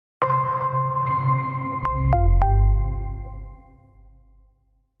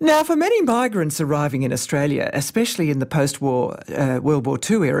Now, for many migrants arriving in Australia, especially in the post-war World War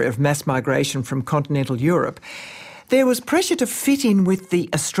II era of mass migration from continental Europe, there was pressure to fit in with the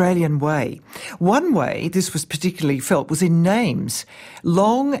Australian way. One way this was particularly felt was in names.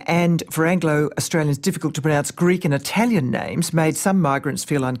 Long and, for Anglo-Australians, difficult to pronounce Greek and Italian names made some migrants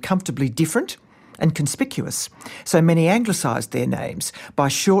feel uncomfortably different and conspicuous. So many anglicised their names by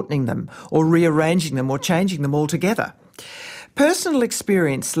shortening them or rearranging them or changing them altogether. Personal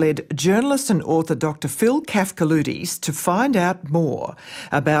experience led journalist and author Dr. Phil Kafkaloutis to find out more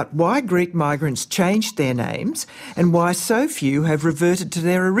about why Greek migrants changed their names and why so few have reverted to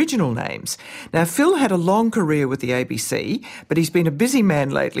their original names. Now, Phil had a long career with the ABC, but he's been a busy man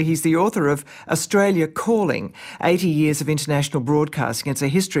lately. He's the author of Australia Calling, 80 Years of International Broadcasting. It's a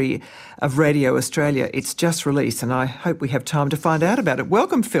history of Radio Australia. It's just released, and I hope we have time to find out about it.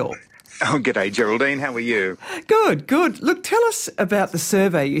 Welcome, Phil. Oh, g'day, Geraldine. How are you? Good, good. Look, tell us about the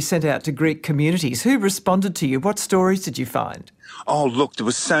survey you sent out to Greek communities. Who responded to you? What stories did you find? Oh, look, there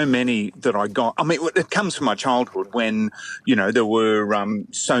were so many that I got. I mean, it comes from my childhood when, you know, there were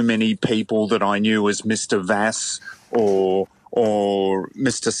so many people that I knew as Mr. Vass or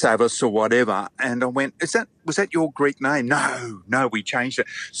Mr. Savas or whatever. And I went, was that your Greek name? No, we changed it.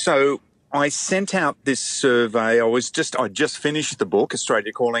 So I sent out this survey. I just finished the book,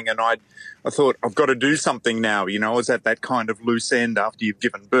 Australia Calling, and I thought, I've got to do something now. You know, I was at that kind of loose end after you've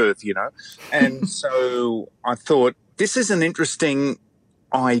given birth, you know. And so I thought, this is an interesting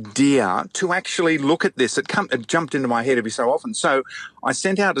idea to actually look at this. It jumped into my head every so often. So I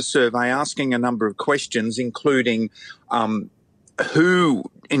sent out a survey asking a number of questions, including who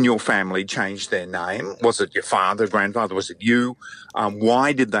in your family changed their name? Was it your father, grandfather? Was it you?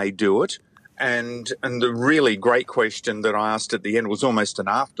 Why did they do it? And the really great question that I asked at the end was almost an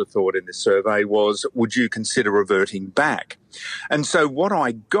afterthought in this survey was, would you consider reverting back? And so what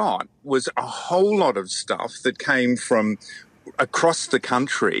I got was a whole lot of stuff that came from across the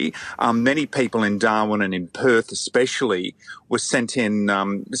country. Many people in Darwin and in Perth especially were sent in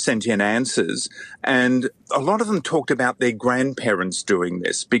answers, and a lot of them talked about their grandparents doing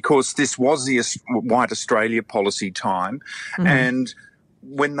this because this was the White Australia policy time. Mm-hmm. And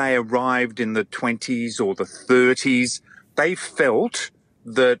when they arrived in the 20s or the 30s, they felt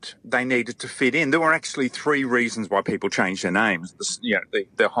that they needed to fit in. There were actually three reasons why people changed their names.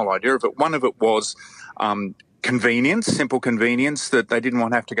 The whole idea of it. One of it was convenience, simple convenience, that they didn't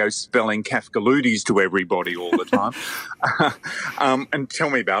want to have to go spelling Kafkaloutis to everybody all the time. And tell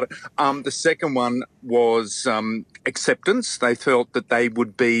me about it. The second one was acceptance. They felt that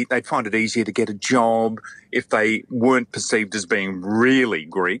they'd find it easier to get a job if they weren't perceived as being really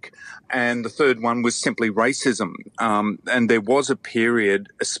Greek. And the third one was simply racism. And there was a period,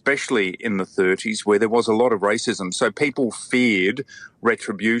 especially in the 30s, where there was a lot of racism. So people feared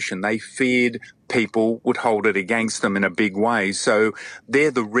retribution. They feared people would hold it against them in a big way. So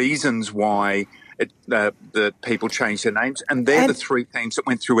they're the reasons why that people changed their names. And they're the three themes that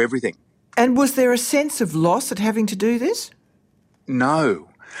went through everything. And was there a sense of loss at having to do this? No.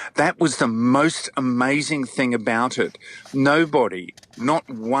 That was the most amazing thing about it. Nobody, not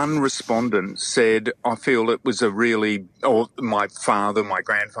one respondent said, I feel it was or my father, my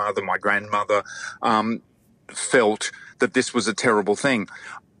grandfather, my grandmother felt that this was a terrible thing.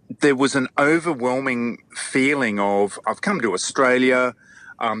 There was an overwhelming feeling of, I've come to Australia,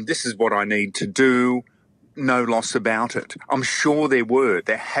 this is what I need to do, no loss about it. I'm sure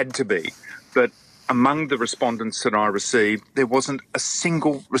there had to be, but among the respondents that I received, there wasn't a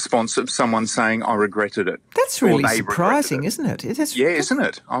single response of someone saying, I regretted it. That's really surprising, isn't it? Isn't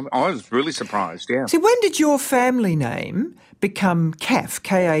it? I was really surprised, yeah. See, when did your family name become Kaf,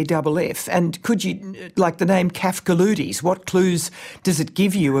 K-A-F-F? And could you, like the name Kafkaloutis, what clues does it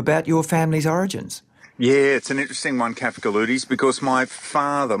give you about your family's origins? Yeah, it's an interesting one, Kafkaloutis, because my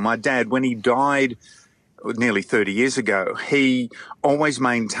dad, when he died nearly 30 years ago, he always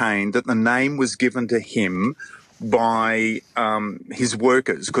maintained that the name was given to him by his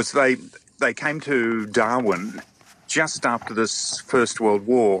workers, because they came to Darwin just after this First World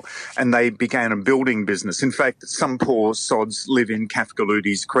War, and they began a building business. In fact, some poor sods live in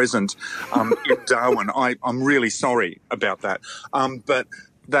Kafkaloutis Crescent in Darwin. I'm really sorry about that. But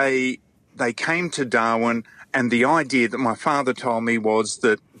they came to Darwin, and the idea that my father told me was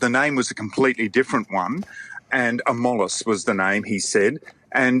that the name was a completely different one, and Amolos was the name, he said.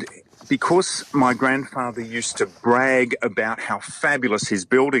 And because my grandfather used to brag about how fabulous his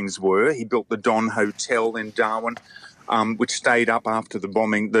buildings were, he built the Don Hotel in Darwin, which stayed up after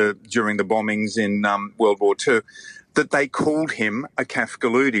during the bombings in World War II. that they called him a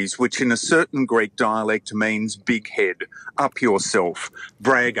Kafkaludes, which in a certain Greek dialect means big head, up yourself,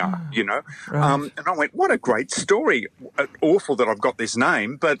 bragger, you know. Right. And I went, what a great story. Awful that I've got this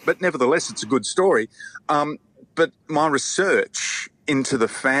name, but nevertheless, it's a good story. But my research into the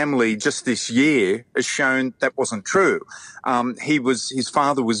family just this year has shown that wasn't true. His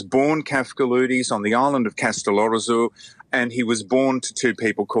father was born Kafkaludes on the island of Castellorizzo, and he was born to two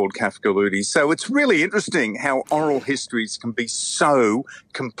people called Kafkaludes. So it's really interesting how oral histories can be so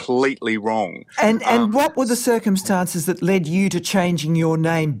completely wrong. And what were the circumstances that led you to changing your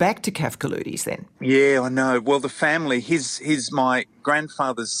name back to Kafkaludes then? Yeah, I know. Well, the family, my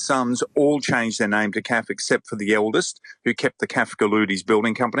grandfather's sons all changed their name to Kaf except for the eldest, who kept the Kafkaludes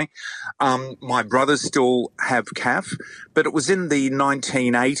Building Company. My brothers still have Kaf, but it was in the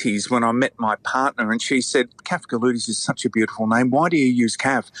 1980s when I met my partner and she said, Kafkaludes is such a beautiful name. Why do you use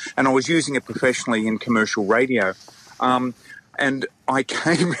Kaf? And I was using it professionally in commercial radio. And I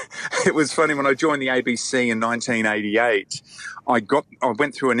it was funny, when I joined the ABC in 1988, I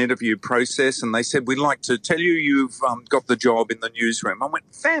went through an interview process and they said, we'd like to tell you you've got the job in the newsroom. I went,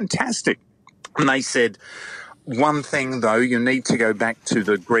 fantastic. And they said, one thing though, you need to go back to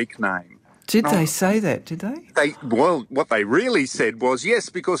the Greek name. Did they say that, did they? What they really said was, yes,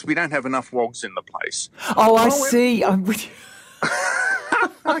 because we don't have enough wogs in the place. Oh, I see. I'm with you.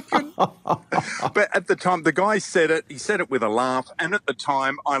 But at the time, the guy said it. He said it with a laugh, and at the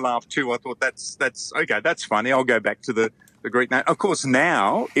time, I laughed too. I thought that's okay. That's funny. I'll go back to the Greek name. Of course,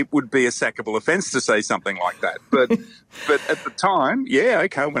 now it would be a sackable offence to say something like that. But at the time, yeah,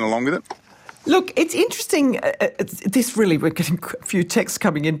 okay, I went along with it. Look, it's interesting. We're getting a few texts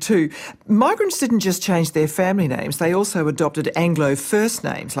coming in too. Migrants didn't just change their family names, they also adopted Anglo first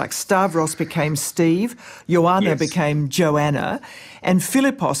names, like Stavros became Steve, Joanna became Joanna, and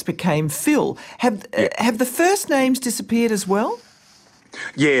Philippos became Phil. Have the first names disappeared as well?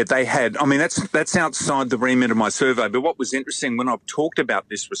 Yeah, they had. I mean, that's outside the remit of my survey. But what was interesting, when I've talked about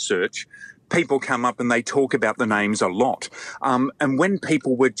this research, people come up and they talk about the names a lot. And when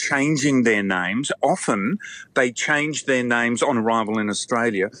people were changing their names, often they changed their names on arrival in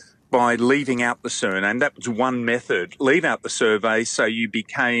Australia by leaving out the surname. That was one method. Leave out the survey, so you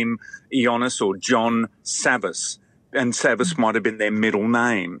became Ioannis or John Savas. And Savas might have been their middle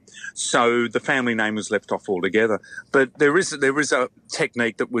name. So the family name was left off altogether. But there is a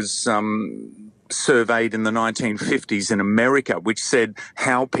technique that was surveyed in the 1950s in America, which said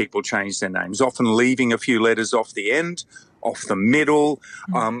how people changed their names, often leaving a few letters off the end, off the middle,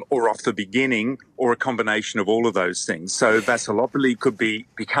 or off the beginning, or a combination of all of those things. So Vasilopoli could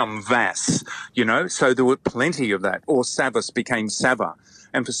become Vas, you know, so there were plenty of that. Or Savas became Sava.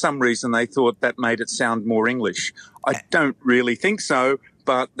 And for some reason, they thought that made it sound more English. I don't really think so,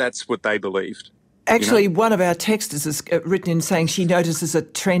 but that's what they believed. Actually, one of our texters has written in saying she notices a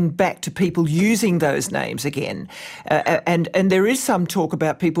trend back to people using those names again. And there is some talk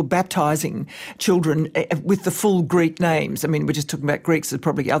about people baptising children with the full Greek names. I mean, we're just talking about Greeks. There's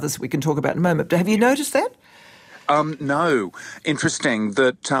probably others we can talk about in a moment. But have you noticed that? No. Interesting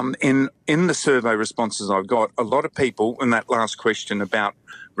that in the survey responses I've got, a lot of people, in that last question about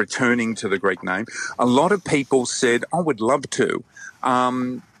returning to the Greek name, a lot of people said, I would love to.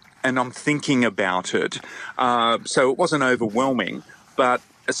 And I'm thinking about it. So it wasn't overwhelming, but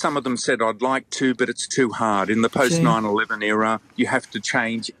some of them said, I'd like to, but it's too hard. In the post-9/11 era, you have to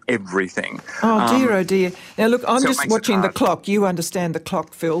change everything. Oh, dear, oh, dear. Now, look, I'm just watching the clock. You understand the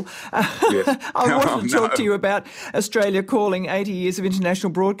clock, Phil. Yeah. I wanted to talk to you about Australia calling 80 years of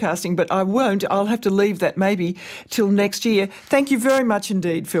international broadcasting, but I won't. I'll have to leave that maybe till next year. Thank you very much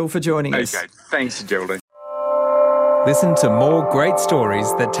indeed, Phil, for joining us. Okay, thanks, Geraldine. Listen to more great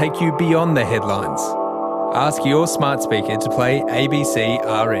stories that take you beyond the headlines. Ask your smart speaker to play ABC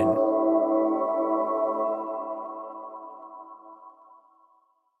RN.